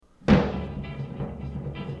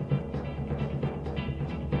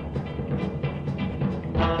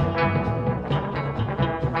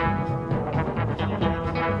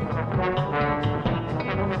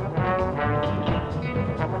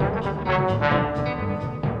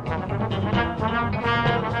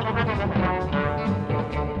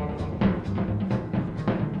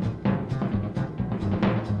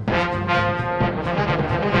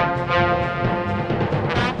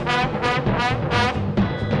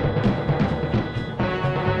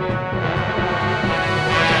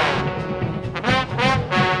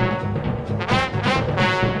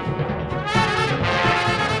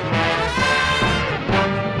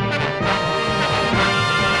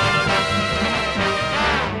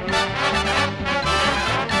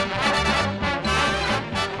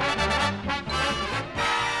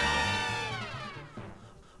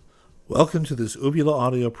Welcome to this Uvula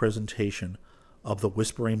audio presentation of The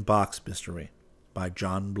Whispering Box Mystery by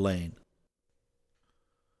John Blaine.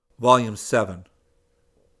 Volume 7,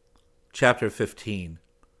 Chapter 15,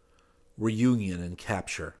 Reunion and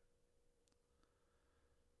Capture.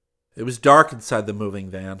 It was dark inside the moving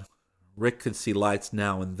van. Rick could see lights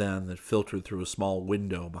now and then that filtered through a small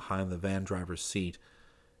window behind the van driver's seat.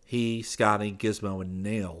 He, Scotty, Gizmo, and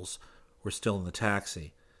Nails were still in the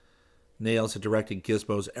taxi. Nails had directed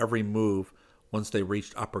Gizmo's every move once they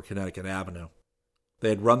reached Upper Connecticut Avenue. They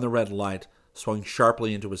had run the red light, swung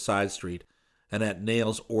sharply into a side street, and at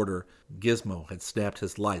Nails' order, Gizmo had snapped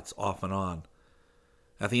his lights off and on.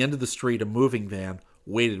 At the end of the street, a moving van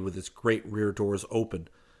waited with its great rear doors open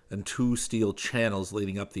and two steel channels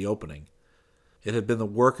leading up the opening. It had been the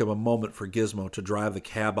work of a moment for Gizmo to drive the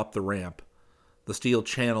cab up the ramp. The steel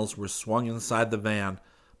channels were swung inside the van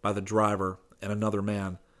by the driver and another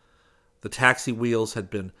man. The taxi wheels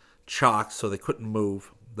had been chocked so they couldn't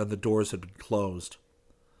move, then the doors had been closed.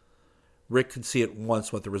 Rick could see at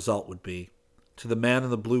once what the result would be. To the man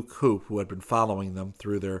in the blue coupe who had been following them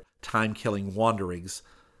through their time-killing wanderings,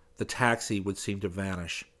 the taxi would seem to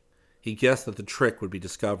vanish. He guessed that the trick would be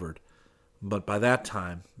discovered, but by that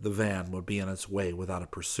time the van would be on its way without a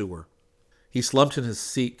pursuer. He slumped in his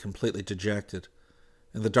seat, completely dejected.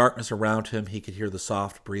 In the darkness around him he could hear the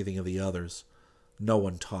soft breathing of the others. No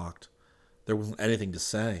one talked. There wasn't anything to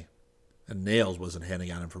say, and Nails wasn't handing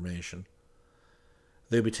out information.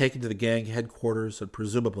 They would be taken to the gang headquarters, and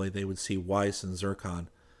presumably they would see Weiss and Zircon.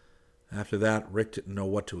 After that, Rick didn't know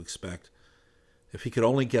what to expect. If he could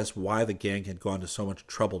only guess why the gang had gone to so much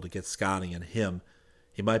trouble to get Scotty and him,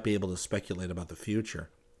 he might be able to speculate about the future.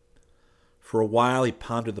 For a while he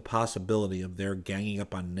pondered the possibility of their ganging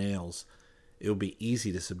up on Nails. It would be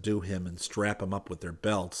easy to subdue him and strap him up with their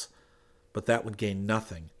belts, but that would gain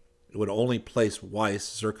nothing. It would only place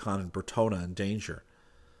Weiss, Zircon, and Bertona in danger.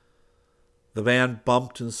 The van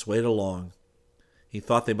bumped and swayed along. He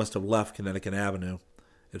thought they must have left Connecticut Avenue.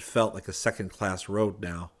 It felt like a second-class road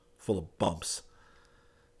now, full of bumps.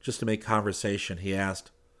 Just to make conversation, he asked,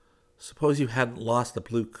 "Suppose you hadn't lost the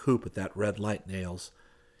blue coupe at that red light, Nails.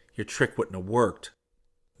 Your trick wouldn't have worked."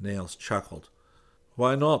 Nails chuckled.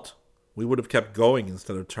 "Why not? We would have kept going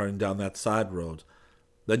instead of turning down that side road.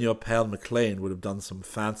 Then your pal McLean would have done some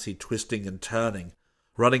fancy twisting and turning,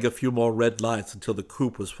 running a few more red lights until the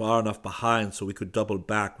coupe was far enough behind so we could double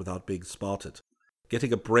back without being spotted.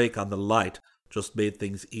 Getting a break on the light just made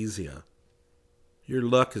things easier." "Your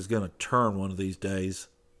luck is going to turn one of these days,"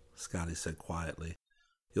 Scotty said quietly.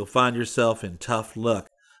 "You'll find yourself in tough luck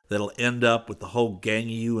that'll end up with the whole gang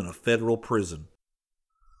of you in a federal prison."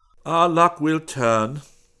 "Our luck will turn,"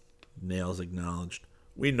 Nails acknowledged.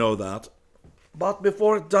 "We know that. But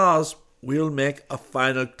before it does, we'll make a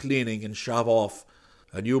final cleaning and shove off,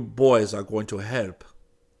 and you boys are going to help."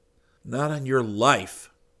 "Not on your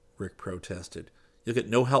life," Rick protested. "You'll get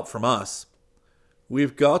no help from us."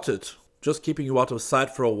 "We've got it. Just keeping you out of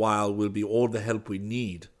sight for a while will be all the help we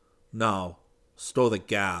need. Now, stow the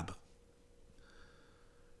gab."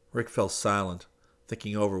 Rick fell silent,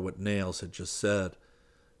 thinking over what Nails had just said.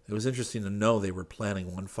 It was interesting to know they were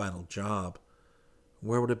planning one final job.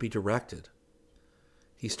 Where would it be directed?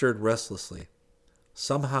 He stirred restlessly.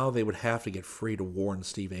 Somehow they would have to get free to warn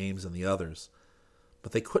Steve Ames and the others.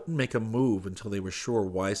 But they couldn't make a move until they were sure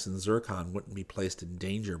Weiss and Zircon wouldn't be placed in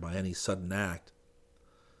danger by any sudden act.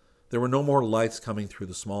 There were no more lights coming through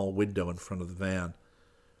the small window in front of the van.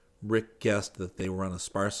 Rick guessed that they were on a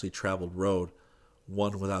sparsely traveled road,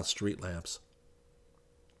 one without street lamps.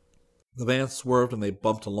 The van swerved and they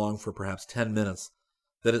bumped along for perhaps 10 minutes.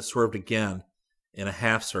 Then it swerved again in a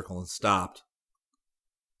half circle and stopped.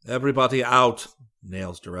 "Everybody out,"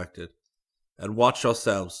 Nails directed. "And watch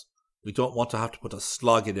yourselves. We don't want to have to put a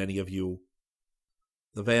slug in any of you."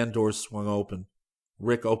 The van doors swung open.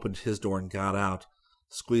 Rick opened his door and got out,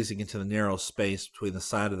 squeezing into the narrow space between the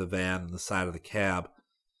side of the van and the side of the cab.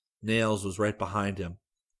 Nails was right behind him.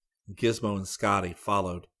 Gizmo and Scotty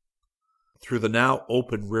followed. Through the now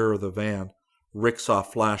open rear of the van, Rick saw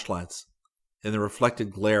flashlights. In the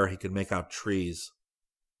reflected glare, he could make out trees.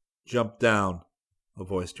 "Jump down," a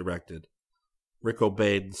voice directed. Rick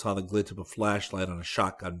obeyed and saw the glint of a flashlight on a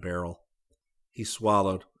shotgun barrel. He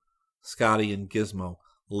swallowed. Scotty and Gizmo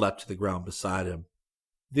leapt to the ground beside him.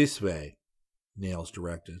 "This way," Nails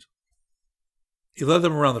directed. He led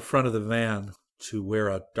them around the front of the van to where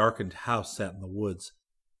a darkened house sat in the woods.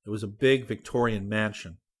 It was a big Victorian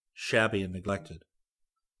mansion, shabby and neglected.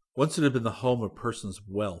 Once it had been the home of persons of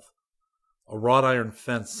wealth. A wrought iron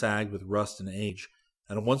fence sagged with rust and age,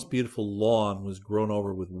 and a once beautiful lawn was grown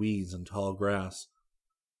over with weeds and tall grass.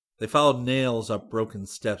 They followed Nails up broken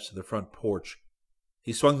steps to the front porch.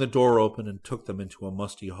 He swung the door open and took them into a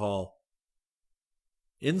musty hall.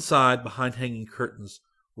 Inside, behind hanging curtains,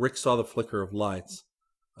 Rick saw the flicker of lights.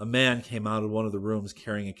 A man came out of one of the rooms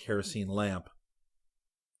carrying a kerosene lamp.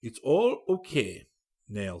 "It's all okay,"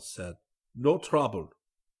 Nails said. "No trouble."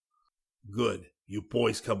 "Good. You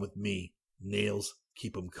boys come with me. Nails,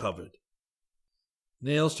 keep 'em covered."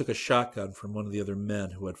 Nails took a shotgun from one of the other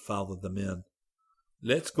men who had followed them in.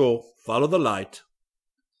 "Let's go. Follow the light."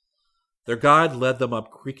 Their guide led them up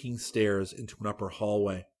creaking stairs into an upper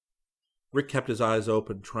hallway. Rick kept his eyes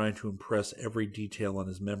open, trying to impress every detail on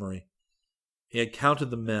his memory. He had counted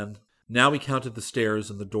the men. Now he counted the stairs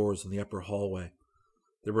and the doors in the upper hallway.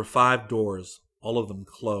 There were 5 doors, all of them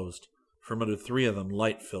closed. From under 3 of them,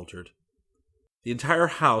 light filtered. The entire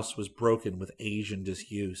house was broken with age and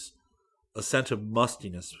disuse. A scent of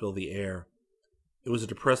mustiness filled the air. It was a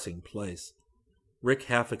depressing place. Rick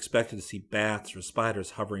half expected to see bats or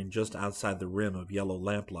spiders hovering just outside the rim of yellow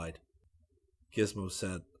lamplight. Gizmo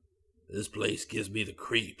said, "This place gives me the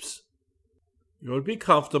creeps." "You'll be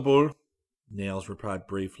comfortable," Nails replied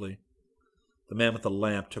briefly. The man with the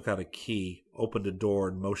lamp took out a key, opened a door,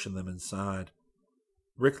 and motioned them inside.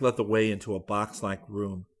 Rick led the way into a box-like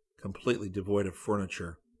room, completely devoid of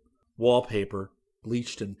furniture. Wallpaper,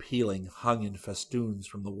 bleached and peeling, hung in festoons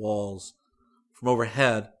from the walls. From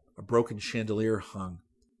overhead, a broken chandelier hung.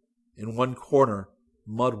 In one corner,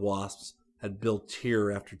 mud wasps had built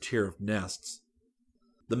tier after tier of nests.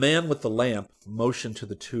 The man with the lamp motioned to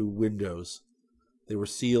the 2 windows. They were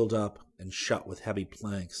sealed up and shut with heavy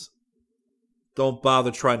planks. "Don't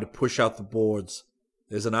bother trying to push out the boards.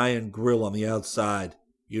 There's an iron grill on the outside.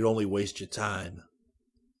 You'd only waste your time."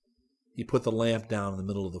 He put the lamp down in the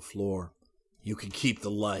middle of the floor. "You can keep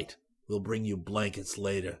the light. We'll bring you blankets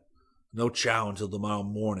later. No chow until tomorrow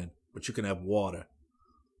morning, but you can have water."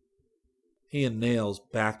 He and Nails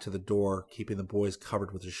backed to the door, keeping the boys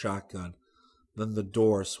covered with the shotgun. Then the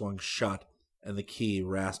door swung shut, and the key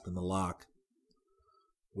rasped in the lock.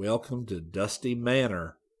 "Welcome to Dusty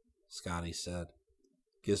Manor," Scotty said.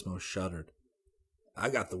 Gizmo shuddered. "I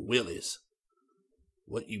got the willies.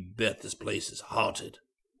 What you bet this place is haunted?"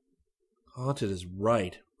 "Haunted is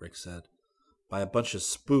right," Rick said. "By a bunch of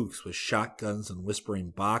spooks with shotguns and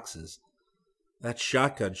whispering boxes. That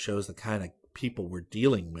shotgun shows the kind of people we're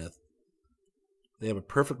dealing with. They have a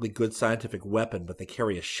perfectly good scientific weapon, but they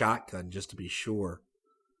carry a shotgun just to be sure."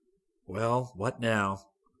 "Well, what now?"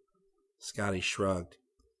 Scotty shrugged.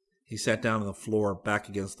 He sat down on the floor, back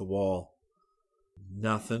against the wall.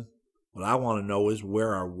 "Nothing. What I want to know is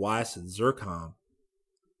where are Weiss and Zircon?"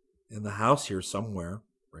 "In the house here somewhere,"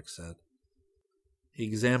 Rick said. He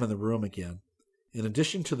examined the room again. In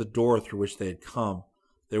addition to the door through which they had come,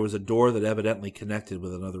 there was a door that evidently connected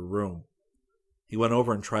with another room. He went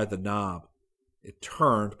over and tried the knob. It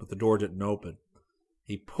turned, but the door didn't open.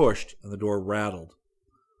 He pushed, and the door rattled.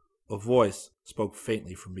 A voice spoke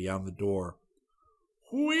faintly from beyond the door.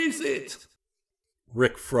 "Who is it?"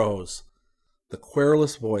 Rick froze. The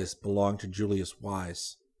querulous voice belonged to Julius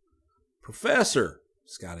Weiss. "Professor,"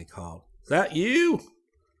 Scotty called. "Is that you?"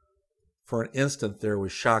 For an instant there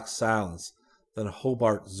was shocked silence. Then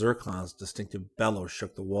Hobart Zircon's distinctive bellow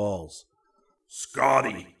shook the walls.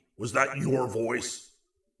 "Scotty, was that your voice?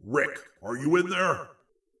 Rick, are you in there?"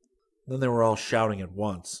 Then they were all shouting at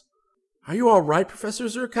once. "Are you all right, Professor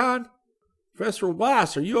Zircon? Professor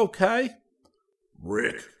Weiss, are you okay?"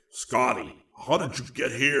 "Rick, Scotty, how did you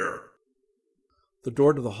get here?" The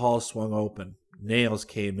door to the hall swung open. Nails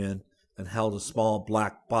came in and held a small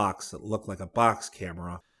black box that looked like a box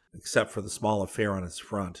camera, except for the small affair on its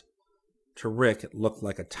front. To Rick, it looked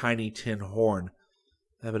like a tiny tin horn.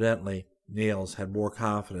 Evidently, Nails had more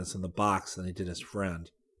confidence in the box than he did his friend.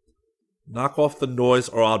 "Knock off the noise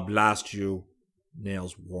or I'll blast you,"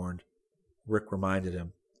 Nails warned. Rick reminded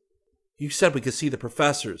him. "You said we could see the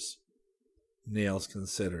professors." Nails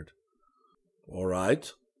considered. "All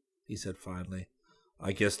right," he said finally.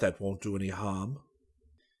 "I guess that won't do any harm."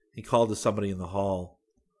 He called to somebody in the hall.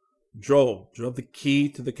 "Joe, do you have the key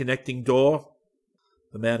to the connecting door?"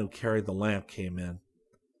 The man who carried the lamp came in.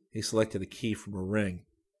 He selected a key from a ring.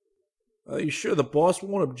 Are you sure the boss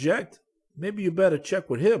won't object? Maybe you better check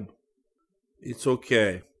with him. It's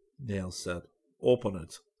okay, Nails said. Open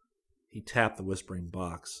it. He tapped the whispering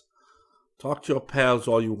box. Talk to your pals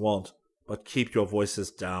all you want, but keep your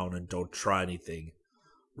voices down and don't try anything.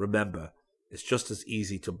 Remember, it's just as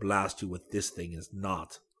easy to blast you with this thing as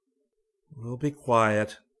not. We'll be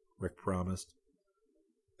quiet, Rick promised.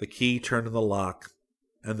 The key turned in the lock,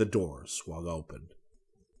 and the door swung open.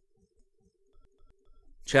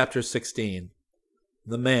 Chapter 16.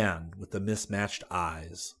 The Man with the Mismatched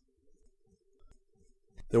Eyes.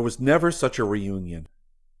 There was never such a reunion.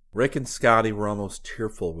 Rick and Scotty were almost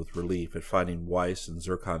tearful with relief at finding Weiss and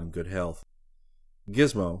Zircon in good health.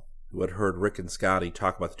 Gizmo, who had heard Rick and Scotty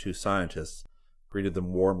talk about the two scientists, greeted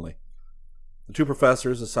them warmly. The two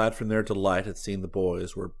professors, aside from their delight at seeing the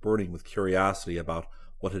boys, were burning with curiosity about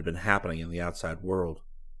what had been happening in the outside world.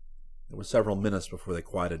 It was several minutes before they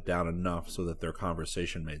quieted down enough so that their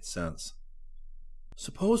conversation made sense.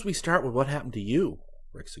 Suppose we start with what happened to you,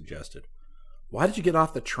 Rick suggested. Why did you get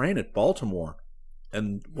off the train at Baltimore?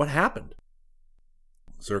 And what happened?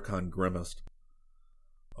 Zircon grimaced.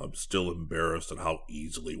 I'm still embarrassed at how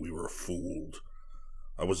easily we were fooled.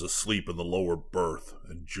 I was asleep in the lower berth,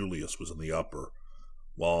 and Julius was in the upper.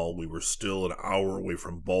 While we were still an hour away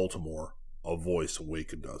from Baltimore, a voice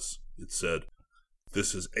awakened us. It said,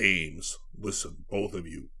 "This is Ames. Listen, both of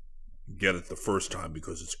you. Get it the first time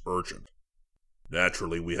because it's urgent."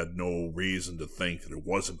 Naturally, we had no reason to think that it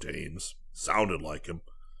wasn't Ames. Sounded like him.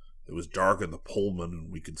 It was dark in the Pullman,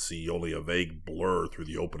 and we could see only a vague blur through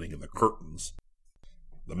the opening in the curtains.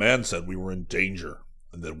 The man said we were in danger,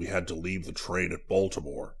 and that we had to leave the train at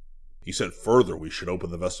Baltimore. He said further we should open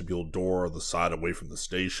the vestibule door on the side away from the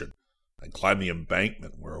station, and climb the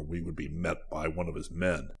embankment where we would be met by one of his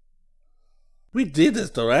men. We did as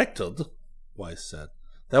directed, Weiss said.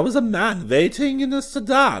 There was a man waiting in a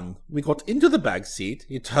sedan. We got into the back seat,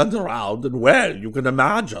 he turned around, and well, you can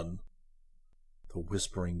imagine. The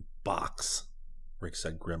whispering box, Rick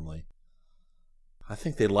said grimly. I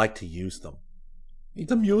think they like to use them.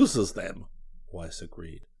 It amuses them, Weiss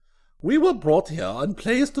agreed. We were brought here and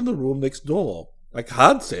placed in the room next door. I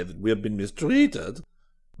can't say that we have been mistreated.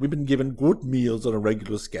 We've been given good meals on a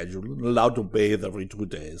regular schedule and allowed to bathe every 2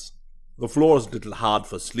 days. The floor is a little hard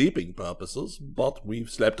for sleeping purposes, but we've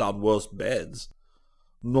slept on worse beds.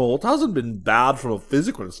 No, it hasn't been bad from a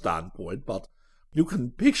physical standpoint, but you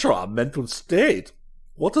can picture our mental state.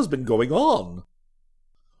 What has been going on?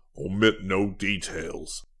 Omit no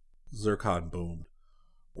details, Zircon boomed.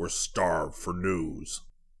 We're starved for news.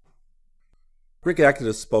 Rick acted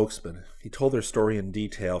as spokesman. He told their story in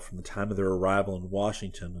detail from the time of their arrival in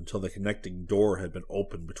Washington until the connecting door had been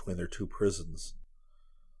opened between their two prisons.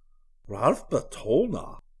 Ralph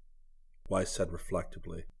Bertona, Weiss said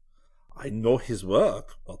reflectively. I know his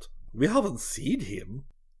work, but we haven't seen him.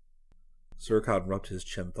 Zircon rubbed his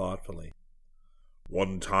chin thoughtfully.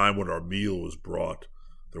 One time when our meal was brought,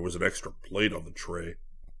 there was an extra plate on the tray.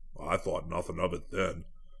 I thought nothing of it then.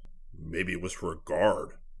 Maybe it was for a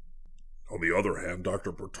guard. On the other hand,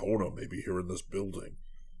 Dr. Bertona may be here in this building.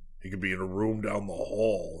 He could be in a room down the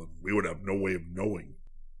hall, and we would have no way of knowing.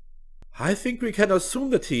 I think we can assume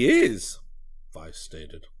that he is, Weiss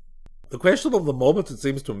stated. The question of the moment, it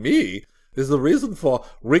seems to me, is the reason for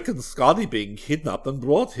Rick and Scotty being kidnapped and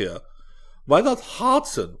brought here. Why not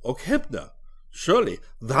Hartson or Kepner? Surely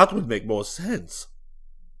that would make more sense.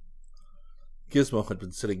 Gizmo had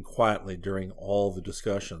been sitting quietly during all the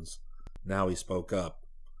discussions. Now he spoke up.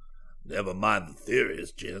 Never mind the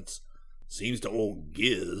theories, gents. Seems to old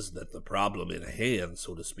Giz that the problem in hand,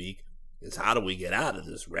 so to speak, is how do we get out of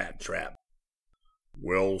this rat trap?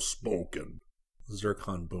 Well spoken,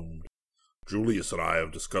 Zircon boomed. Julius and I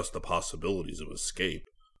have discussed the possibilities of escape.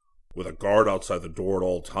 With a guard outside the door at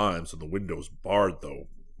all times and the windows barred, though,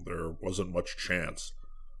 there wasn't much chance.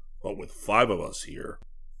 But with 5 of us here...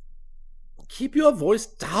 Keep your voice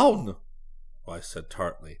down, Weiss said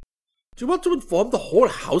tartly. Do you want to inform the whole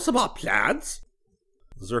house of our plans?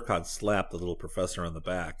 Zircon slapped the little professor on the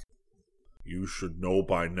back. You should know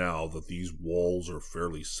by now that these walls are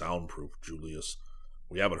fairly soundproof, Julius.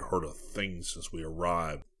 We haven't heard a thing since we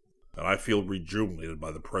arrived, and I feel rejuvenated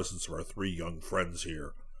by the presence of our 3 young friends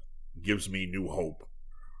here. It gives me new hope.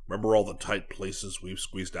 Remember all the tight places we've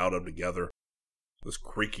squeezed out of together? This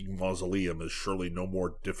creaking mausoleum is surely no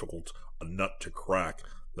more difficult a nut to crack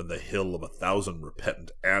than the hill of 1,000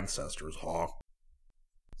 repentant ancestors, huh?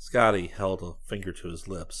 Scotty held a finger to his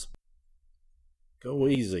lips. Go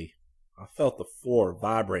easy. I felt the floor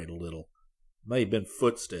vibrate a little. May have been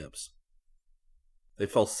footsteps. They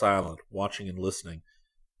fell silent, watching and listening,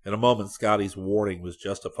 In a moment, Scotty's warning was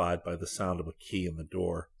justified by the sound of a key in the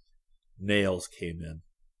door. Nails came in.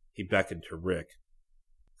 He beckoned to Rick.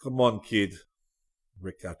 Come on, kid.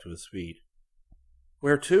 Rick got to his feet.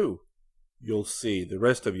 Where to? You'll see. The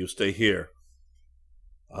rest of you stay here.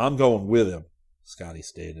 I'm going with him, Scotty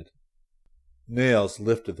stated. Nails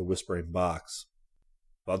lifted the whispering box.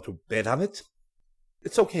 Want to bet on it?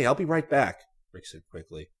 It's okay. I'll be right back, Rick said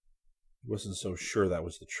quickly. He wasn't so sure that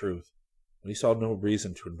was the truth, but he saw no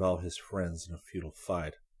reason to involve his friends in a futile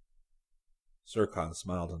fight. Zircon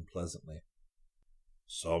smiled unpleasantly.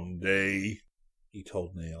 Someday, he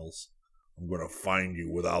told Nails, I'm going to find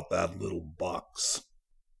you without that little box.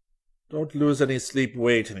 Don't lose any sleep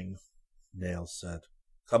waiting, Nails said.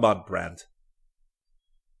 Come on, Brant.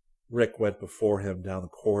 Rick went before him down the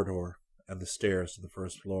corridor and the stairs to the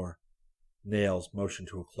first floor. Nails motioned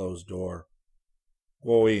to a closed door.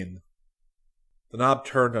 Go in. The knob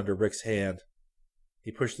turned under Rick's hand.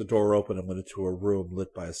 He pushed the door open and went into a room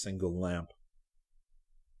lit by a single lamp.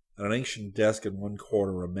 At an ancient desk in one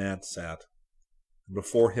corner a man sat, and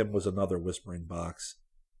before him was another whispering box.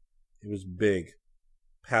 He was big,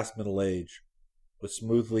 past middle age, with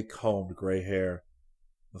smoothly combed gray hair.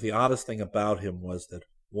 But the oddest thing about him was that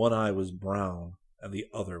one eye was brown and the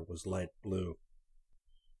other was light blue.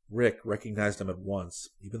 Rick recognized him at once,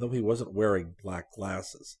 even though he wasn't wearing black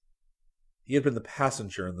glasses. He had been the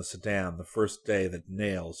passenger in the sedan the first day that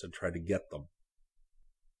Nails had tried to get them.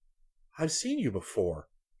 "I've seen you before,"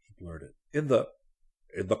 he blurted. In the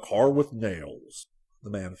car with Nails," the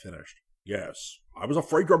man finished. "Yes, I was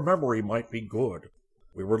afraid your memory might be good.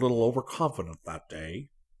 We were a little overconfident that day."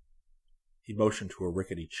 He motioned to a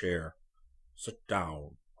rickety chair. "Sit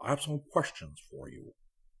down. I have some questions for you."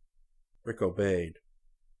 Rick obeyed.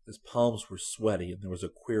 His palms were sweaty, and there was a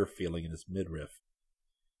queer feeling in his midriff.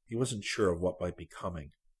 He wasn't sure of what might be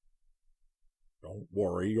coming. "Don't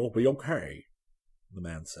worry, you'll be okay," the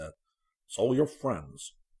man said. "So your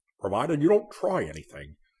friends, provided you don't try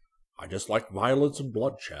anything. I dislike violence and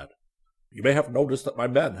bloodshed. You may have noticed that my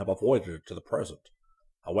men have avoided it to the present.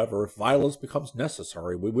 However, if violence becomes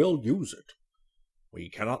necessary, we will use it. We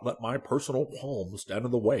cannot let my personal qualms stand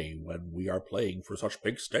in the way when we are playing for such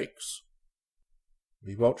big stakes."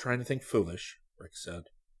 "We won't try anything foolish," Rick said.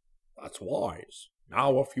 "That's wise.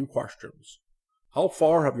 Now a few questions. How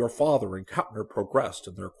far have your father and Kepner progressed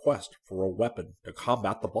in their quest for a weapon to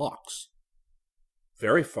combat the box?"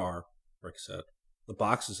 "Very far," Rick said. "The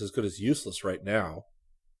box is as good as useless right now."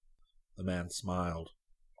 The man smiled.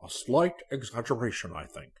 "A slight exaggeration, I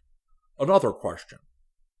think. Another question.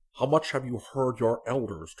 How much have you heard your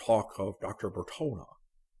elders talk of Dr. Bertona?"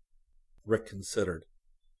 Rick considered.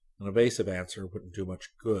 An evasive answer wouldn't do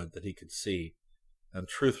much good that he could see, and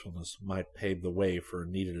truthfulness might pave the way for a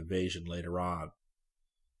needed evasion later on.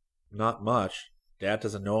 "Not much. Dad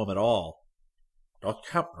doesn't know him at all." "Does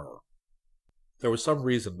Kepner?" There was some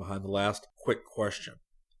reason behind the last quick question.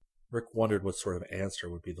 Rick wondered what sort of answer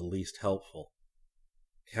would be the least helpful.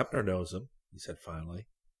 "Kepner knows him," he said finally.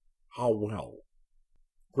 "How well?"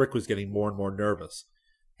 Rick was getting more and more nervous.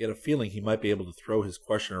 He had a feeling he might be able to throw his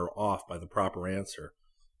questioner off by the proper answer.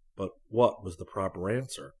 But what was the proper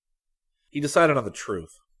answer? He decided on the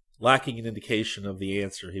truth, lacking an indication of the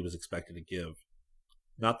answer he was expected to give.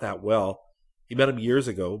 "Not that well. He met him years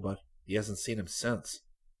ago, but he hasn't seen him since."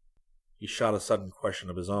 He shot a sudden question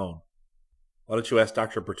of his own. "Why don't you ask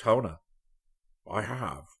Dr. Bertona?" "I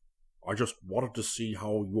have. I just wanted to see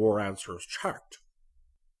how your answers checked."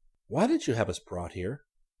 "Why did you have us brought here?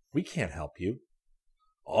 We can't help you."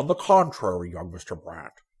 "On the contrary, young Mr.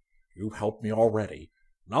 Brandt, you've helped me already.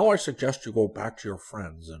 Now I suggest you go back to your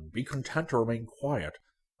friends and be content to remain quiet,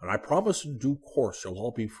 and I promise in due course you'll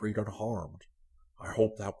all be freed unharmed. I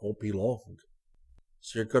hope that won't be long."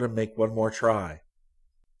 "So you're going to make one more try?"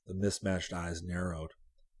 The mismatched eyes narrowed.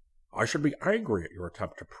 "I should be angry at your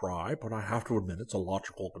attempt to pry, but I have to admit it's a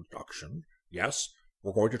logical deduction. Yes,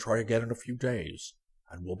 we're going to try again in a few days,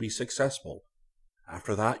 and we'll be successful.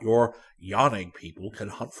 After that, your yawning people can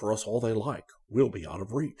hunt for us all they like. We'll be out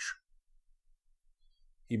of reach."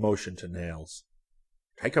 He motioned to Nails.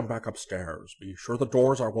 "Take him back upstairs. Be sure the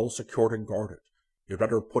doors are well secured and guarded. You'd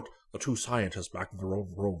better put the two scientists back in their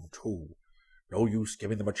own room, too. No use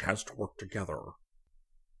giving them a chance to work together."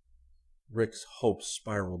 Rick's hopes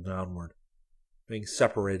spiraled downward. Being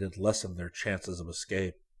separated lessened their chances of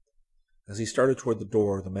escape. As he started toward the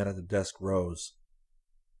door, the man at the desk rose.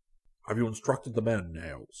 "Have you instructed the men,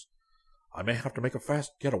 Nails? I may have to make a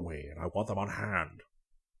fast getaway, and I want them on hand."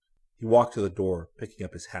 He walked to the door, picking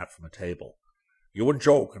up his hat from a table. "You and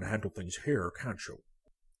Joe can handle things here, can't you?"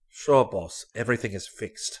 "Sure, boss. Everything is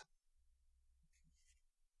fixed."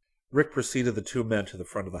 Rick preceded the two men to the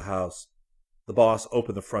front of the house. The boss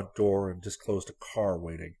opened the front door and disclosed a car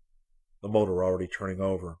waiting, the motor already turning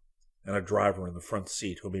over, and a driver in the front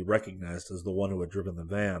seat whom he recognized as the one who had driven the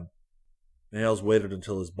van. Nails waited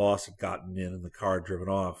until his boss had gotten in and the car had driven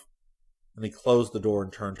off. Then he closed the door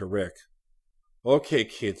and turned to Rick. "Okay,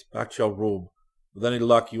 kids, back to your room. With any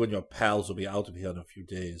luck, you and your pals will be out of here in a few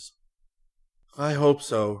days." "I hope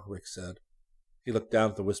so," Rick said. He looked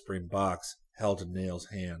down at the whispering box, held in Nail's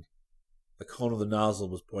hand. The cone of the nozzle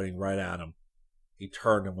was pointing right at him. He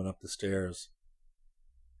turned and went up the stairs.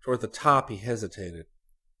 Toward the top, he hesitated.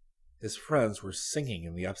 His friends were singing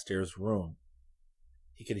in the upstairs room.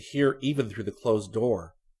 He could hear even through the closed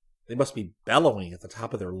door. They must be bellowing at the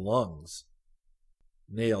top of their lungs.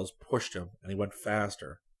 Nails pushed him, and he went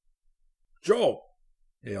faster. "Joe!"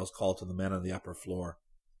 Nails called to the men on the upper floor.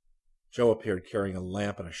 Joe appeared carrying a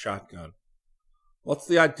lamp and a shotgun. "What's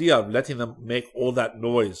the idea of letting them make all that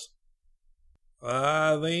noise?"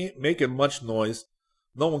 They ain't making much noise.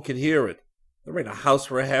 No one can hear it. There ain't a house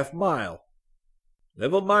for a half-mile."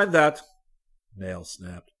 "Never mind that," Nails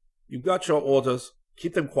snapped. "You've got your orders.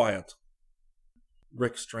 Keep them quiet."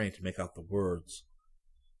 Rick strained to make out the words.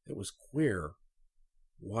 It was queer.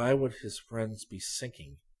 Why would his friends be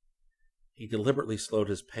sinking? He deliberately slowed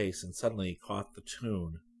his pace, and suddenly he caught the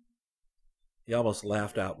tune. He almost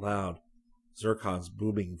laughed out loud. Zircon's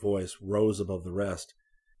booming voice rose above the rest.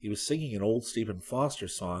 He was singing an old Stephen Foster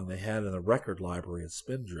song they had in the record library at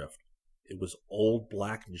Spindrift. It was Old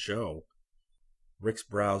Black Joe. Rick's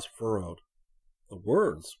brows furrowed. The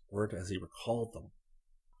words weren't as he recalled them.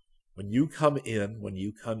 When you come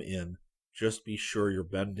in, just be sure you're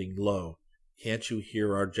bending low. Can't you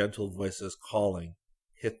hear our gentle voices calling?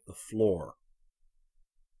 Hit the floor."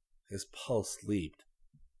 His pulse leaped.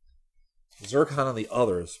 Zircon and the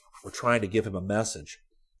others were trying to give him a message.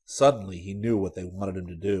 Suddenly he knew what they wanted him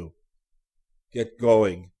to do. "Get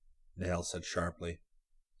going," Nails said sharply.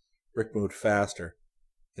 Rick moved faster.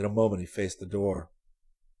 In a moment he faced the door.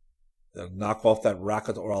 "They'll knock off that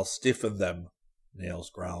racket or I'll stiffen them," Nails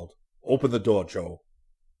growled. "Open the door, Joe."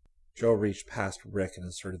 Joe reached past Rick and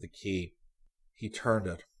inserted the key. He turned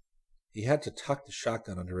it. He had to tuck the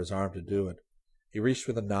shotgun under his arm to do it. He reached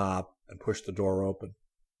for the knob and pushed the door open.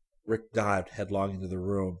 Rick dived headlong into the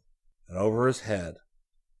room, and over his head,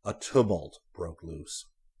 a tumult broke loose.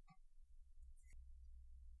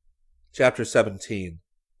 Chapter 17.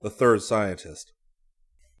 The Third Scientist.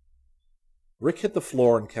 Rick hit the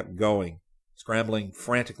floor and kept going, scrambling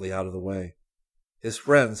frantically out of the way. His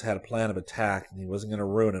friends had a plan of attack, and he wasn't going to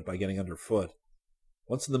ruin it by getting underfoot.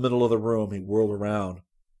 Once in the middle of the room, he whirled around.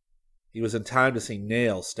 He was in time to see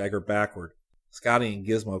Nails stagger backward, Scotty and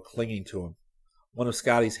Gizmo clinging to him. One of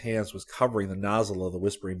Scotty's hands was covering the nozzle of the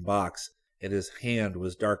whispering box, and his hand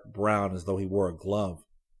was dark brown as though he wore a glove.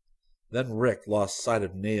 Then Rick lost sight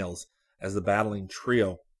of Nails as the battling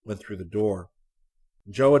trio went through the door.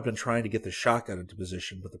 Joe had been trying to get the shotgun into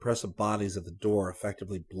position, but the press of bodies at the door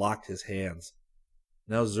effectively blocked his hands.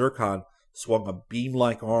 Now Zircon swung a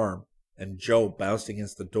beam-like arm, and Joe bounced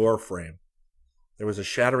against the door frame. There was a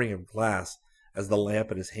shattering of glass as the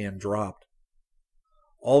lamp in his hand dropped.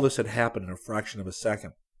 All this had happened in a fraction of a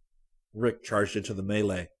second. Rick charged into the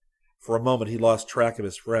melee. For a moment he lost track of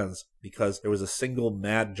his friends because there was a single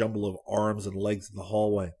mad jumble of arms and legs in the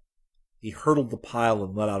hallway. He hurtled the pile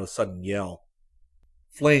and let out a sudden yell.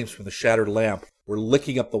 Flames from the shattered lamp were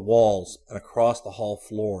licking up the walls and across the hall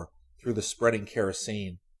floor through the spreading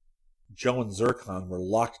kerosene. Joe and Zircon were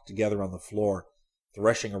locked together on the floor,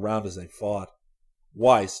 threshing around as they fought.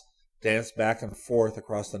 Weiss danced back and forth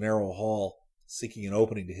across the narrow hall, seeking an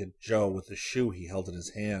opening to hit Joe with the shoe he held in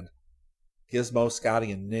his hand. Gizmo,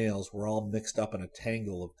 Scotty, and Nails were all mixed up in a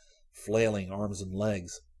tangle of flailing arms and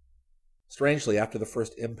legs. Strangely, after the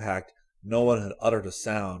first impact, no one had uttered a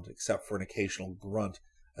sound except for an occasional grunt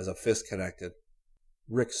as a fist connected.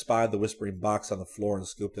 Rick spied the whispering box on the floor and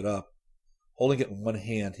scooped it up. Holding it in one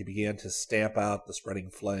hand, he began to stamp out the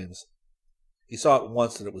spreading flames. He saw at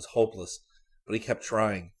once that it was hopeless, but he kept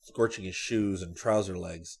trying, scorching his shoes and trouser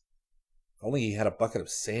legs. If only he had a bucket of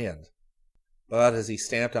sand. But as he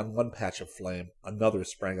stamped on one patch of flame, another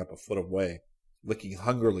sprang up a foot away, licking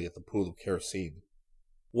hungrily at the pool of kerosene.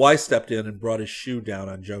 Weiss stepped in and brought his shoe down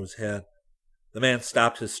on Joe's head. The man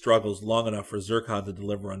stopped his struggles long enough for Zircon to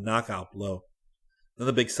deliver a knockout blow. Then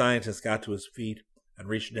the big scientist got to his feet and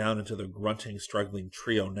reached down into the grunting, struggling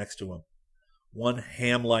trio next to him. One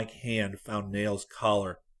ham-like hand found Nails'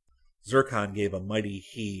 collar. Zircon gave a mighty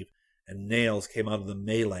heave, and Nails came out of the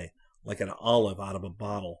melee like an olive out of a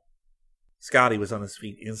bottle. Scotty was on his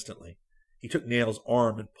feet instantly. He took Nails'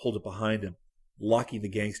 arm and pulled it behind him, locking the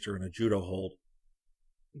gangster in a judo hold.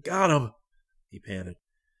 Got him, he panted.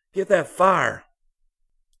 Get that fire.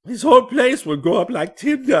 This whole place will go up like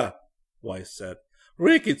tinder, Weiss said.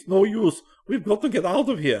 Rick, it's no use. We've got to get out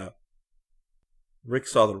of here. Rick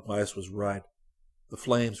saw that Weiss was right. The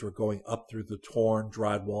flames were going up through the torn,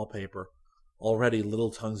 dried wallpaper. Already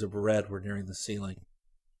little tongues of red were nearing the ceiling.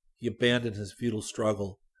 He abandoned his futile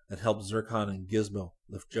struggle and helped Zircon and Gizmo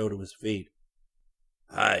lift Joe to his feet.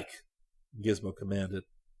 Hike, Gizmo commanded.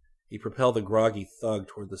 He propelled the groggy thug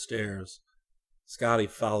toward the stairs. Scotty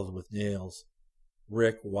followed with nails.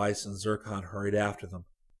 Rick, Weiss, and Zircon hurried after them,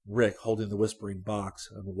 Rick holding the whispering box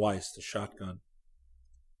and Weiss the shotgun.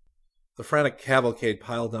 The frantic cavalcade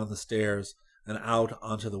piled down the stairs and out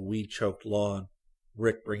onto the weed-choked lawn,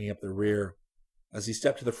 Rick bringing up the rear. As he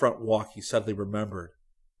stepped to the front walk, he suddenly remembered.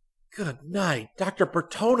 Good night! Dr.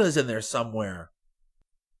 Bertona's in there somewhere!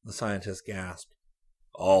 The scientist gasped.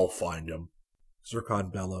 I'll find him, Zircon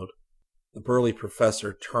bellowed. The burly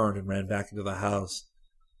professor turned and ran back into the house.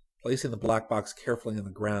 Placing the black box carefully on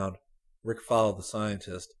the ground, Rick followed the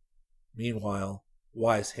scientist. Meanwhile,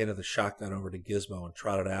 Weiss handed the shotgun over to Gizmo and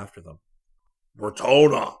trotted after them.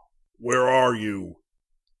 Bertona, where are you?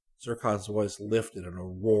 Zircon's voice lifted in a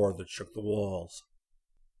roar that shook the walls.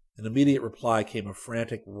 In immediate reply came a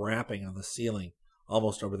frantic rapping on the ceiling,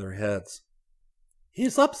 almost over their heads.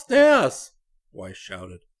 He's upstairs, Weiss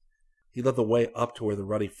shouted. He led the way up to where the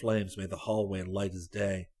ruddy flames made the hallway light as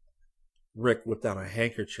day. Rick whipped out a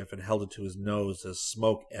handkerchief and held it to his nose as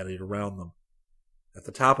smoke eddied around them. At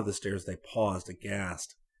the top of the stairs they paused,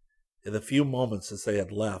 aghast. In the few moments since they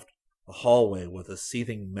had left, the hallway was a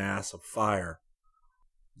seething mass of fire.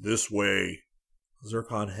 This way.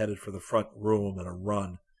 Zircon headed for the front room at a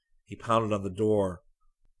run. He pounded on the door.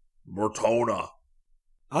 Bertona.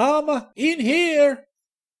 I'm in here.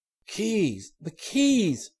 Keys! The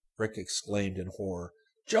keys! Rick exclaimed in horror.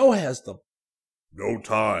 Joe has them. No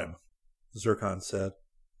time, Zircon said.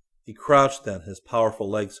 He crouched then, his powerful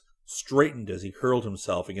legs straightened as he hurled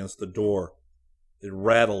himself against the door. It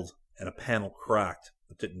rattled and a panel cracked,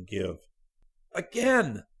 but didn't give.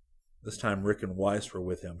 Again! This time Rick and Weiss were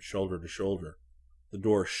with him, shoulder to shoulder. The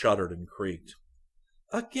door shuddered and creaked.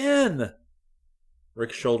 Again!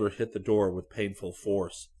 Rick's shoulder hit the door with painful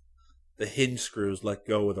force. The hinge screws let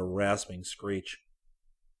go with a rasping screech.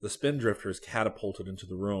 The spindrifters catapulted into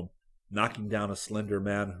the room, knocking down a slender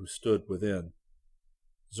man who stood within.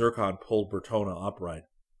 Zircon pulled Bertona upright.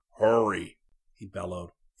 Hurry, he bellowed.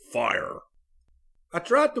 Fire! I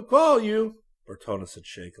tried to call you, Bertona said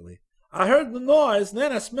shakily. I heard the noise, and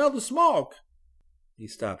then I smelled the smoke. He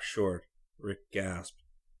stopped short. Rick gasped.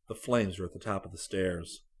 The flames were at the top of the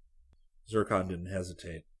stairs. Zircon didn't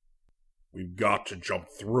hesitate. We've got to jump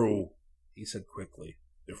through, he said quickly.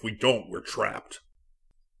 If we don't, we're trapped.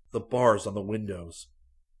 The bars on the windows.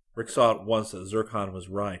 Rick saw at once that Zircon was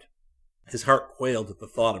right. His heart quailed at the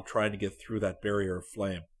thought of trying to get through that barrier of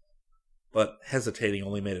flame. But hesitating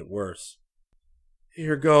only made it worse.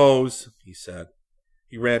 Here goes, he said.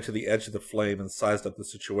 He ran to the edge of the flame and sized up the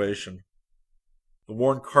situation. The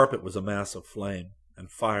worn carpet was a mass of flame,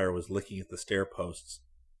 and fire was licking at the stair posts.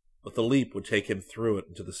 But the leap would take him through it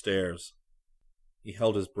into the stairs. He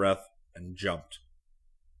held his breath and jumped.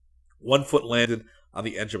 One foot landed on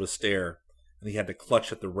the edge of a stair, and he had to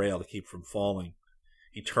clutch at the rail to keep from falling.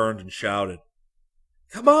 He turned and shouted,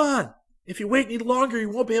 Come on! If you wait any longer, you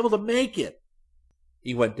won't be able to make it!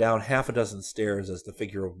 He went down half a dozen stairs as the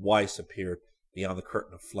figure of Weiss appeared beyond the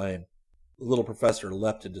curtain of flame. The little professor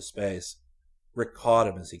leapt into space. Rick caught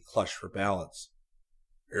him as he clutched for balance.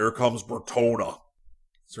 Here comes Bertona,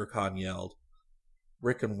 Zircon yelled.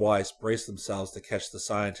 Rick and Weiss braced themselves to catch the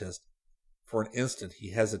scientist. For an instant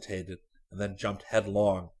he hesitated and then jumped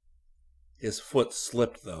headlong. His foot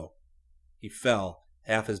slipped, though. He fell,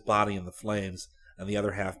 half his body in the flames and the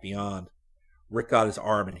other half beyond. Rick got his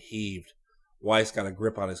arm and heaved. Weiss got a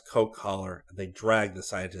grip on his coat collar, and they dragged the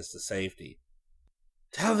scientist to safety.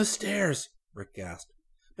 Down the stairs, Rick gasped.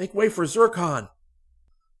 Make way for Zircon.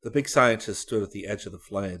 The big scientist stood at the edge of the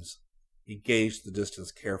flames. He gauged the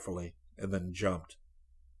distance carefully, and then jumped.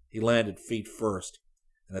 He landed feet first,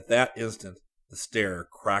 and at that instant the stair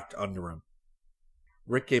cracked under him.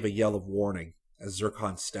 Rick gave a yell of warning as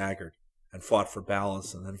Zircon staggered and fought for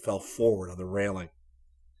balance and then fell forward on the railing.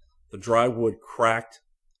 The dry wood cracked,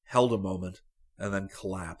 held a moment, and then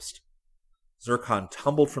collapsed. Zircon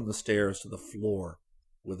tumbled from the stairs to the floor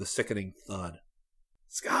with a sickening thud.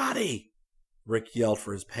 Scotty! Rick yelled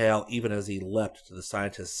for his pal even as he leapt to the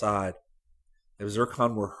scientist's side. If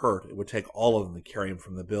Zircon were hurt, it would take all of them to carry him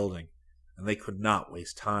from the building, and they could not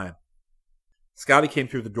waste time. Scotty came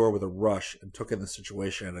through the door with a rush and took in the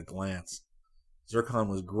situation at a glance. Zircon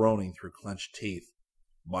was groaning through clenched teeth.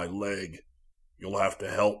 My leg. You'll have to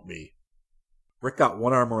help me. Rick got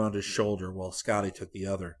one arm around his shoulder while Scotty took the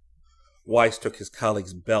other. Weiss took his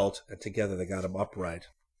colleague's belt, and together they got him upright.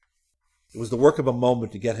 It was the work of a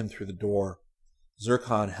moment to get him through the door.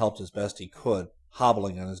 Zircon helped as best he could,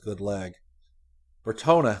 hobbling on his good leg.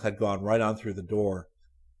 Bertona had gone right on through the door.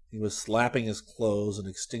 He was slapping his clothes and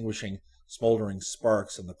extinguishing smoldering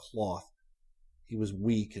sparks in the cloth. He was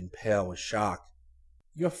weak and pale with shock.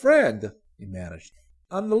 "Your friend," he managed.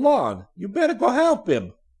 "On the lawn. You better go help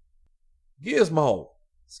him." "Gizmo!"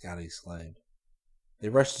 Scotty exclaimed. They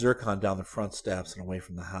rushed Zircon down the front steps and away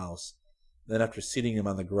from the house. Then, after seating him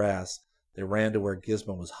on the grass, they ran to where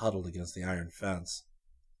Gizmo was huddled against the iron fence.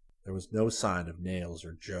 There was no sign of Nails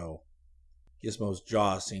or Joe. Gizmo's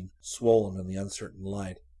jaw seemed swollen in the uncertain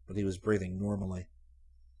light, but he was breathing normally.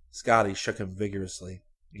 Scotty shook him vigorously.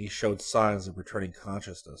 He showed signs of returning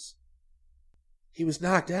consciousness. "He was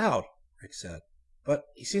knocked out," Rick said, "but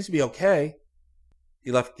he seems to be okay."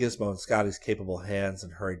 He left Gizmo in Scotty's capable hands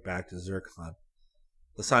and hurried back to Zircon.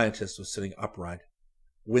 The scientist was sitting upright,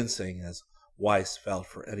 wincing as Weiss felt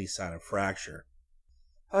for any sign of fracture.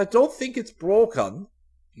 "I don't think it's broken,"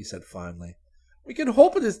 he said finally. "We can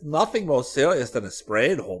hope it is nothing more serious than a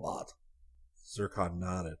sprain, Hobart." Zircon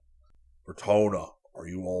nodded. Bertona, are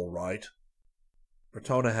you all right?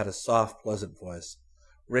 Bertona had a soft, pleasant voice.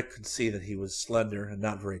 Rick could see that he was slender and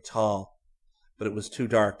not very tall, but it was too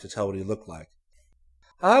dark to tell what he looked like.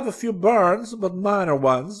 "I have a few burns, but minor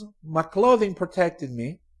ones. My clothing protected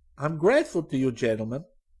me. I'm grateful to you, gentlemen.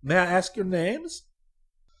 May I ask your names?"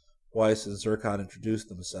 Weiss and Zircon introduced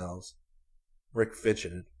themselves. Rick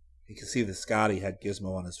fidgeted. He could see that Scotty had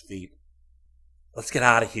Gizmo on his feet. "Let's get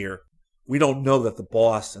out of here. We don't know that the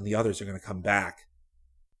boss and the others are going to come back."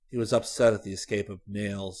 He was upset at the escape of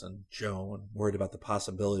Nails and Joe and worried about the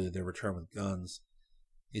possibility of their return with guns.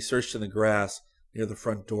 He searched in the grass near the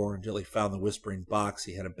front door until he found the whispering box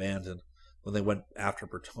he had abandoned when they went after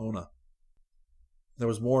Bertona. There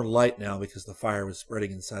was more light now because the fire was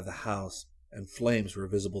spreading inside the house, and flames were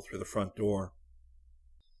visible through the front door.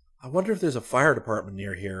 "I wonder if there's a fire department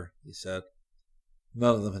near here," he said.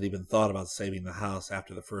 None of them had even thought about saving the house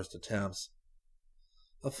after the first attempts.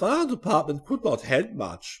 "A fire department could not help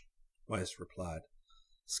much," Weiss replied.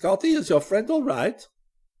 "Scotty, is your friend all right?"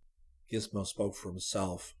 Gizmo spoke for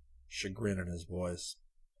himself, chagrin in his voice.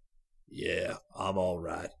 "Yeah, I'm all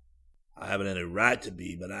right. I haven't any right to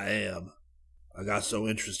be, but I am. I got so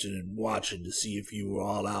interested in watching to see if you were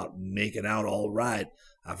all out and making out all right,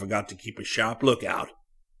 I forgot to keep a sharp lookout.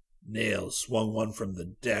 Nails swung one from the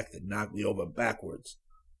deck that knocked me over backwards.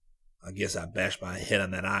 I guess I bashed my head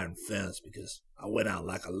on that iron fence because I went out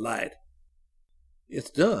like a light." "It's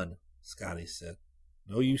done," Scotty said.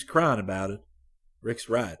 "No use crying about it. Rick's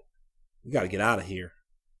right. We got to get out of here."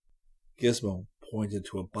 Gizmo pointed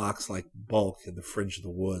to a box-like bulk in the fringe of the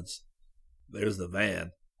woods. "There's the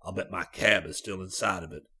van. I'll bet my cab is still inside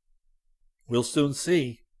of it." "We'll soon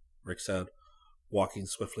see," Rick said, walking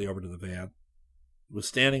swiftly over to the van. It was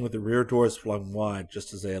standing with the rear doors flung wide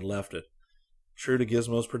just as they had left it. True to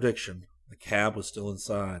Gizmo's prediction, the cab was still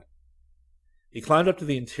inside. He climbed up to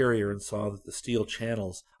the interior and saw that the steel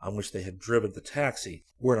channels on which they had driven the taxi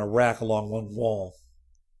were in a rack along one wall.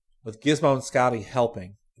 With Gizmo and Scotty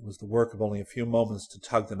helping, it was the work of only a few moments to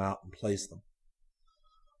tug them out and place them.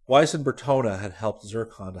 Weiss and Bertona had helped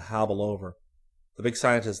Zircon to hobble over. The big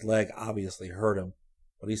scientist's leg obviously hurt him,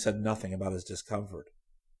 but he said nothing about his discomfort.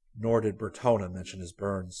 Nor did Bertona mention his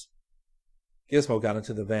burns. Gizmo got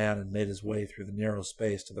into the van and made his way through the narrow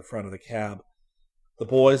space to the front of the cab. The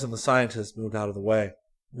boys and the scientist moved out of the way,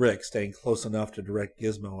 Rick staying close enough to direct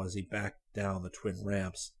Gizmo as he backed down the twin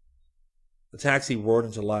ramps. The taxi roared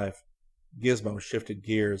into life. Gizmo shifted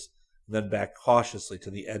gears and then backed cautiously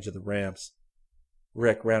to the edge of the ramps.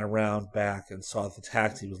 Rick ran around back and saw that the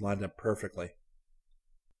taxi was lined up perfectly.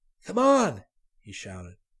 "Come on," he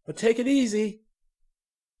shouted, "but take it easy."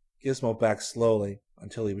 Gizmo backed slowly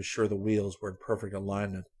until he was sure the wheels were in perfect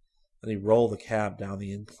alignment. Then he rolled the cab down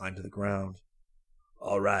the incline to the ground.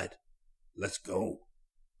 "All right, let's go."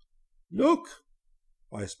 "Look,"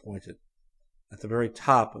 Weiss pointed. At the very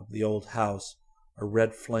top of the old house, a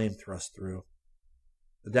red flame thrust through.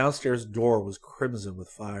 The downstairs door was crimson with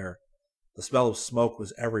fire. The smell of smoke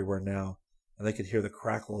was everywhere now, and they could hear the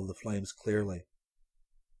crackle of the flames clearly.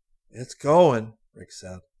 "It's going," Rick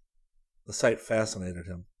said. The sight fascinated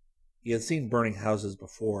him. He had seen burning houses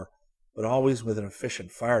before, but always with an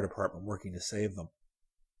efficient fire department working to save them.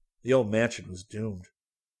 The old mansion was doomed.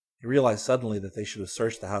 He realized suddenly that they should have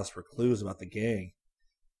searched the house for clues about the gang.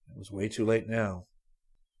 It was way too late now.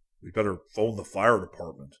 "We'd better phone the fire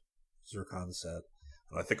department," Zircon said.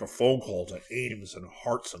 And I think a phone call to Ames and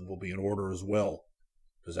Hartson will be in order as well.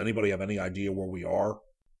 Does anybody have any idea where we are?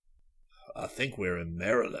 I think we're in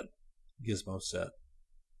Maryland, Gizmo said.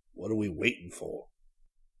 What are we waiting for?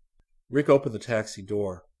 Rick opened the taxi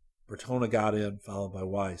door. Bertona got in, followed by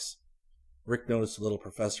Weiss. Rick noticed the little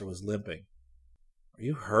professor was limping. Are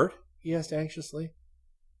you hurt? He asked anxiously.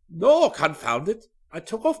 No, confound it. I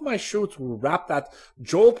took off my shoe to rap that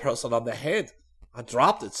Joel person on the head. I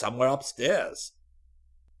dropped it somewhere upstairs.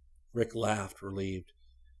 Rick laughed, relieved.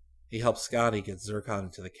 He helped Scotty get Zircon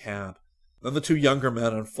into the cab. Then the two younger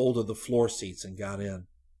men unfolded the floor seats and got in.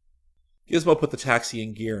 Gizmo put the taxi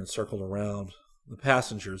in gear and circled around. The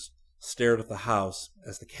passengers stared at the house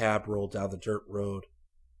as the cab rolled down the dirt road.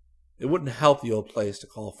 It wouldn't help the old place to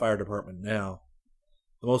call a fire department now.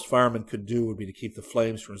 The most firemen could do would be to keep the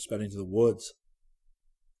flames from spreading to the woods.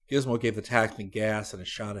 Gizmo gave the taxi gas and a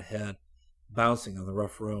shot ahead, bouncing on the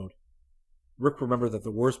rough road. Rick remembered that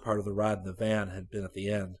the worst part of the ride in the van had been at the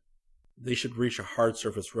end. They should reach a hard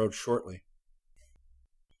surface road shortly.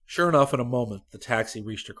 Sure enough, in a moment, the taxi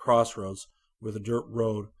reached a crossroads where the dirt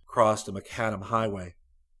road crossed a macadam highway.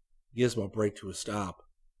 Gizmo braked to a stop.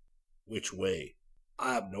 Which way?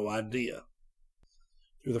 I have no idea.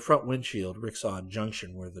 Through the front windshield, Rick saw a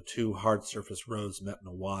junction where the two hard surface roads met in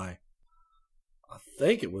a Y. I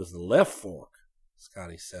think it was the left fork,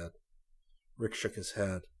 Scotty said. Rick shook his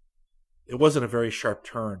head. It wasn't a very sharp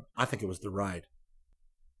turn. I think it was the right.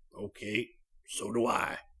 Okay, so do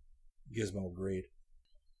I, Gizmo agreed.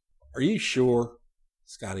 Are you sure?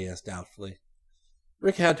 Scotty asked doubtfully.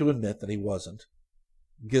 Rick had to admit that he wasn't.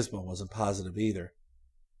 Gizmo wasn't positive either.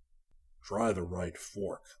 Try the right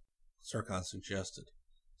fork, Zircon suggested.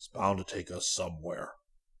 It's bound to take us somewhere.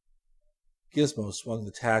 Gizmo swung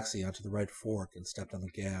the taxi onto the right fork and stepped on the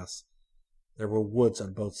gas. There were woods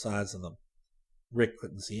on both sides of them. Rick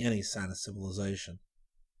couldn't see any sign of civilization.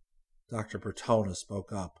 Dr. Bertona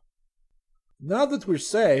spoke up. Now that we're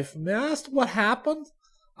safe, may I ask what happened?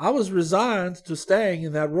 I was resigned to staying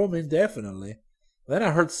in that room indefinitely. Then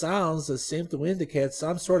I heard sounds that seemed to indicate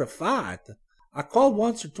some sort of fight. I called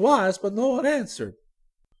once or twice, but no one answered.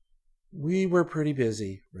 We were pretty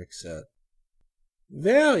busy, Rick said.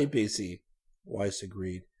 Very busy, Weiss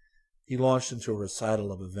agreed. He launched into a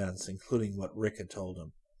recital of events, including what Rick had told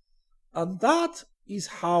him. And that is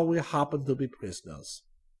how we happened to be prisoners,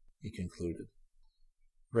 he concluded.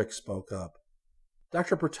 Rick spoke up.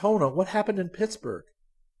 Dr. Bertona, what happened in Pittsburgh?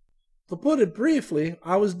 To put it briefly,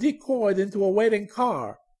 I was decoyed into a waiting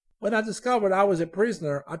car. When I discovered I was a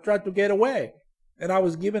prisoner, I tried to get away, and I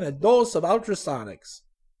was given a dose of ultrasonics.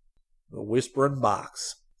 The Whispering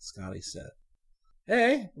Box, Scotty said.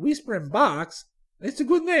 Hey, Whispering Box? It's a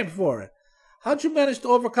good name for it. How'd you manage to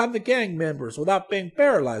overcome the gang members without being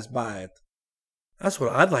paralyzed by it? That's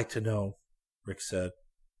what I'd like to know, Rick said.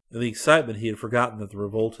 In the excitement, he had forgotten that the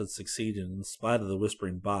revolt had succeeded in spite of the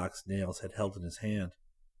Whispering Box Nails had held in his hand.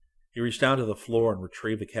 He reached down to the floor and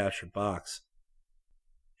retrieved the captured box.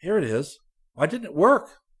 Here it is. Why didn't it work?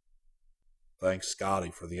 Thanks,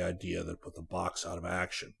 Scotty, for the idea that put the box out of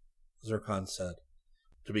action, Zircon said.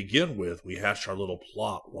 To begin with, we hatched our little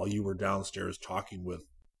plot while you were downstairs talking with...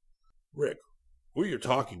 Rick, who are you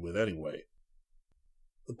talking with anyway?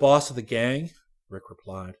 The boss of the gang, Rick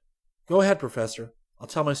replied. Go ahead, Professor. I'll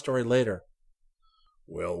tell my story later.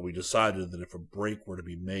 Well, we decided that if a break were to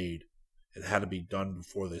be made, it had to be done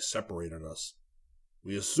before they separated us.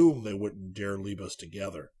 We assumed they wouldn't dare leave us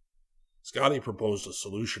together. Scotty proposed a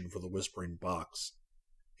solution for the Whispering Box.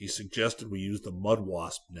 He suggested we use the mud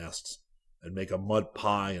wasp nests and make a mud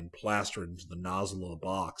pie and plaster it into the nozzle of the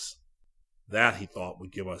box. That, he thought,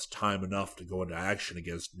 would give us time enough to go into action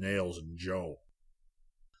against Nails and Joe.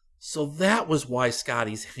 So that was why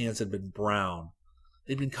Scotty's hands had been brown.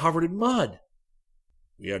 They'd been covered in mud.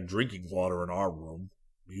 We had drinking water in our room.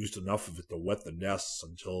 We used enough of it to wet the nests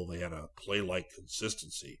until they had a clay-like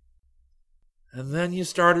consistency. And then you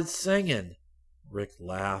started singing. Rick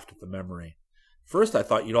laughed at the memory. First I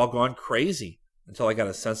thought you'd all gone crazy, until I got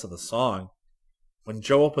a sense of the song. When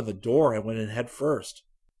Joe opened the door, I went in head first.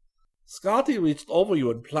 Scotty reached over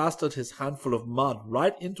you and plastered his handful of mud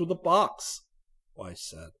right into the box, Weiss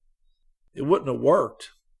said. It wouldn't have worked,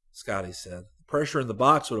 Scotty said. The pressure in the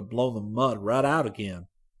box would have blown the mud right out again.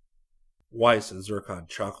 Weiss and Zircon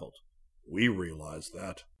chuckled. We realized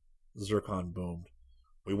that, Zircon boomed.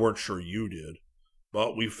 We weren't sure you did,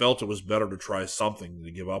 but we felt it was better to try something than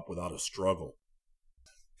to give up without a struggle.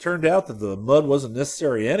 Turned out that the mud wasn't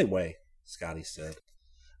necessary anyway, Scotty said.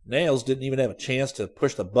 Nails didn't even have a chance to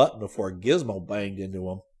push the button before Gizmo banged into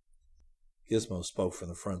him. Gizmo spoke from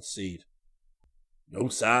the front seat. No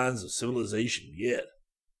signs of civilization yet.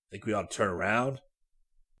 Think we ought to turn around?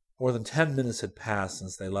 More than 10 minutes had passed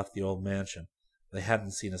since they left the old mansion. They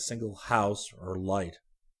hadn't seen a single house or light.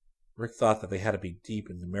 Rick thought that they had to be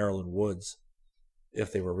deep in the Maryland woods,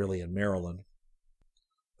 if they were really in Maryland.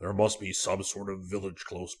 There must be some sort of village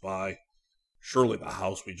close by. Surely the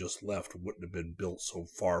house we just left wouldn't have been built so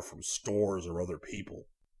far from stores or other people.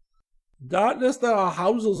 Doubtless there are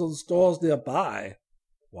houses and stores nearby,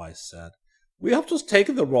 Weiss said. We have just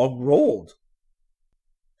taken the wrong road.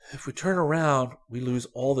 If we turn around, we lose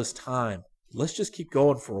all this time. Let's just keep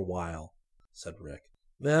going for a while, said Rick.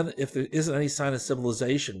 Then, if there isn't any sign of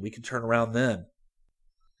civilization, we can turn around then.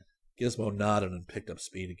 Gizmo nodded and picked up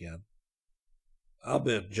speed again. I'll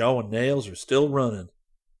bet Joe and Nails are still running,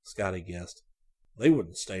 Scotty guessed. They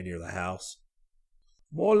wouldn't stay near the house.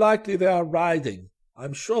 More likely they are riding.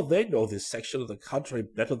 I'm sure they know this section of the country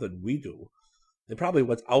better than we do. They probably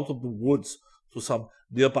went out of the woods to some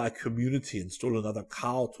nearby community and stole another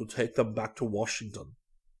cow to take them back to Washington.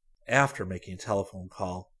 After making a telephone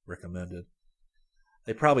call, recommended.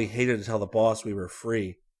 They probably hated to tell the boss we were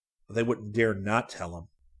free, but they wouldn't dare not tell him.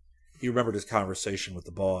 He remembered his conversation with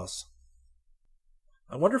the boss.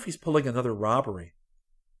 I wonder if he's pulling another robbery.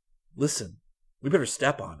 Listen, we better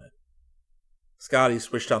step on it. Scotty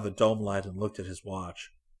switched on the dome light and looked at his watch.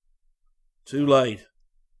 Too late.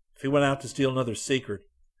 If he went out to steal another secret,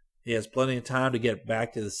 he has plenty of time to get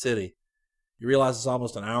back to the city. You realize it's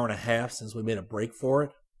almost an hour and a half since we made a break for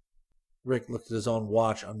it? Rick looked at his own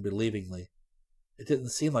watch unbelievingly. It didn't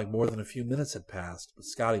seem like more than a few minutes had passed, but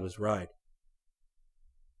Scotty was right.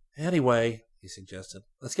 Anyway, he suggested,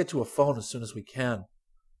 let's get to a phone as soon as we can.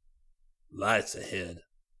 Lights ahead,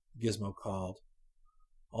 Gizmo called.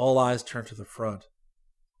 All eyes turned to the front.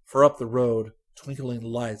 For up the road, twinkling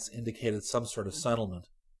lights indicated some sort of settlement.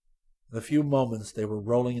 In a few moments, they were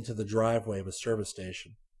rolling into the driveway of a service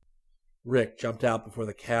station. Rick jumped out before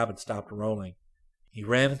the cab had stopped rolling. He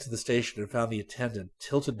ran into the station and found the attendant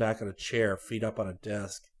tilted back on a chair, feet up on a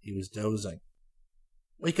desk. He was dozing.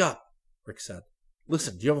 Wake up, Rick said.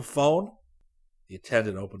 Listen, do you have a phone? The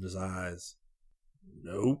attendant opened his eyes.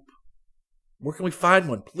 Nope. Where can we find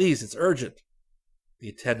one? Please, it's urgent. The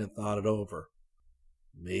attendant thought it over.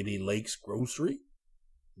 Maybe Lake's Grocery?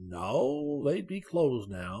 No, they'd be closed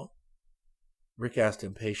now. Rick asked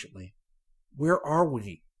impatiently. Where are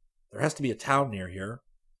we? There has to be a town near here.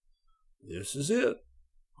 This is it.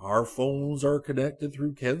 Our phones are connected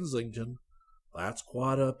through Kensington. That's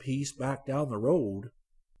quite a piece back down the road.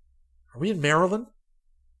 Are we in Maryland?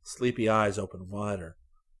 Sleepy eyes opened wider.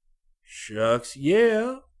 Shucks,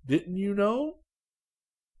 yeah. Didn't you know?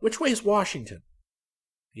 Which way is Washington?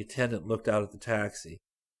 The attendant looked out at the taxi.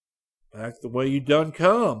 Back the way you done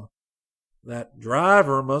come. That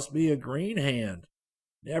driver must be a green hand.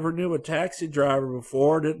 Never knew a taxi driver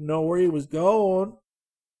before, didn't know where he was going.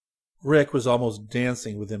 Rick was almost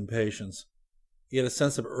dancing with impatience. He had a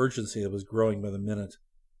sense of urgency that was growing by the minute.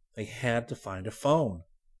 They had to find a phone.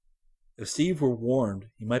 If Steve were warned,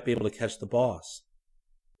 he might be able to catch the boss.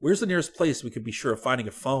 Where's the nearest place we could be sure of finding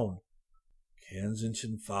a phone?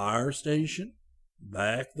 Kensington Fire Station.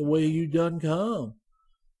 Back the way you done come.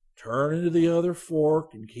 Turn into the other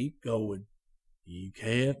fork and keep going. You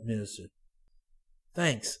can't miss it.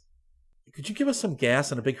 Thanks. Could you give us some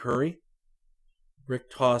gas in a big hurry? Rick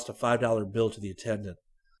tossed a $5 bill to the attendant.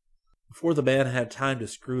 Before the man had time to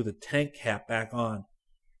screw the tank cap back on,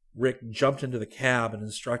 Rick jumped into the cab and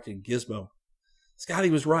instructed Gizmo. Scotty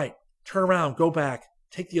was right. Turn around, go back,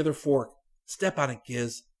 take the other fork. Step on it,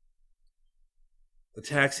 Giz. The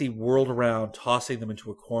taxi whirled around, tossing them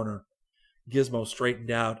into a corner. Gizmo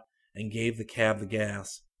straightened out and gave the cab the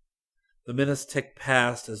gas. The minutes ticked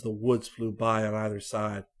past as the woods flew by on either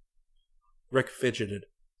side. Rick fidgeted,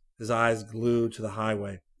 his eyes glued to the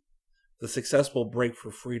highway. The successful break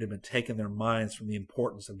for freedom had taken their minds from the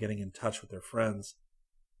importance of getting in touch with their friends.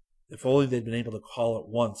 If only they'd been able to call at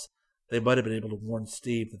once, they might have been able to warn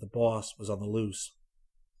Steve that the boss was on the loose.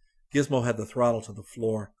 Gizmo had the throttle to the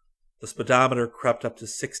floor. The speedometer crept up to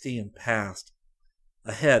 60 and passed.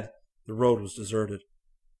 Ahead, the road was deserted.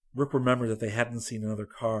 Rick remembered that they hadn't seen another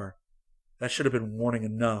car. That should have been warning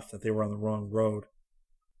enough that they were on the wrong road.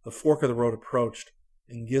 The fork of the road approached,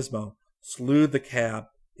 and Gizmo slewed the cab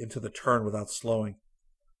into the turn without slowing.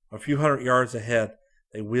 A few hundred yards ahead,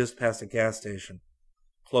 they whizzed past a gas station.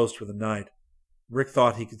 Closed for the night. Rick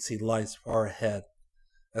thought he could see lights far ahead.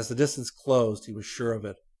 As the distance closed, he was sure of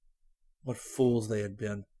it. What fools they had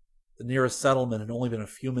been. The nearest settlement had only been a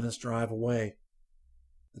few minutes' drive away.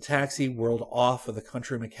 The taxi whirled off of the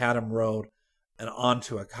country macadam road and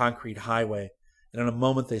onto a concrete highway, and in a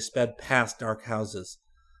moment they sped past dark houses.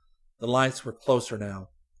 The lights were closer now.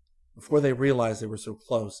 Before they realized they were so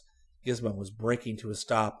close, Gizmo was braking to a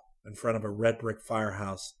stop in front of a red brick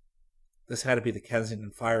firehouse. This had to be the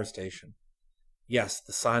Kensington fire station. Yes,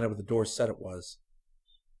 the sign over the door said it was.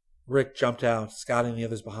 Rick jumped out, Scotty and the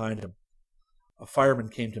others behind him. A fireman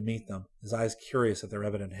came to meet them, his eyes curious at their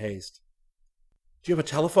evident haste. "Do you have a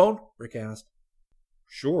telephone?" Rick asked.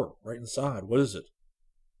 "Sure, right inside. What is it?"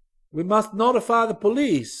 "We must notify the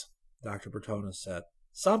police," Dr. Bertona said.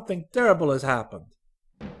 "Something terrible has happened."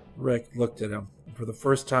 Rick looked at him, and for the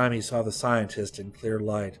first time he saw the scientist in clear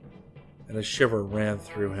light, and a shiver ran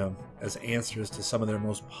through him as answers to some of their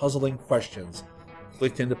most puzzling questions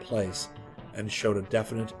clicked into place and showed a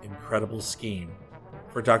definite, incredible scheme,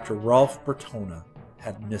 for Dr. Rolf Bertona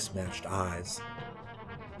had mismatched eyes.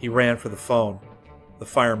 He ran for the phone, the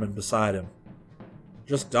fireman beside him.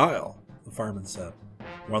 "Just dial," the fireman said.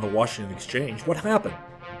 "We're on the Washington Exchange. What happened?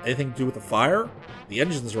 Anything to do with the fire? The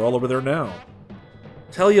engines are all over there now."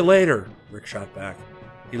 "Tell you later," Rick shot back.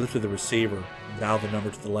 He lifted the receiver and dialed the number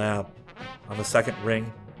to the lab. On the second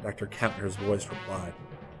ring, Dr. Kempner's voice replied.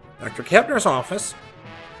 "Dr. Kempner's office?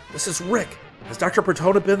 This is Rick. Has Dr.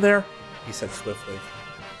 Bertona been there?" he said swiftly.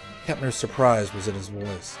 Kempner's surprise was in his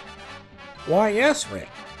voice. "Why, yes, Rick.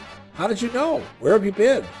 How did you know? Where have you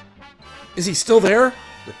been?" "Is he still there?"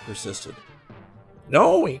 Rick persisted.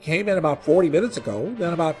 "No, he came in about 40 minutes ago.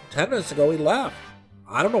 Then about 10 minutes ago he left.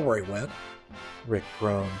 I don't know where he went." Rick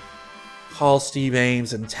groaned. "Call Steve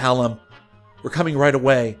Ames and tell him we're coming right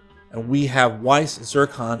away, and we have Weiss,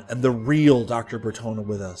 Zircon, and the real Dr. Bertona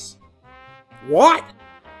with us." "What?"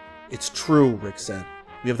 "It's true," Rick said.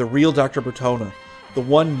 "We have the real Dr. Bertona. The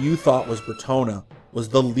one you thought was Bertona was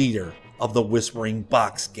the leader of the Whispering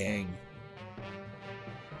Box Gang."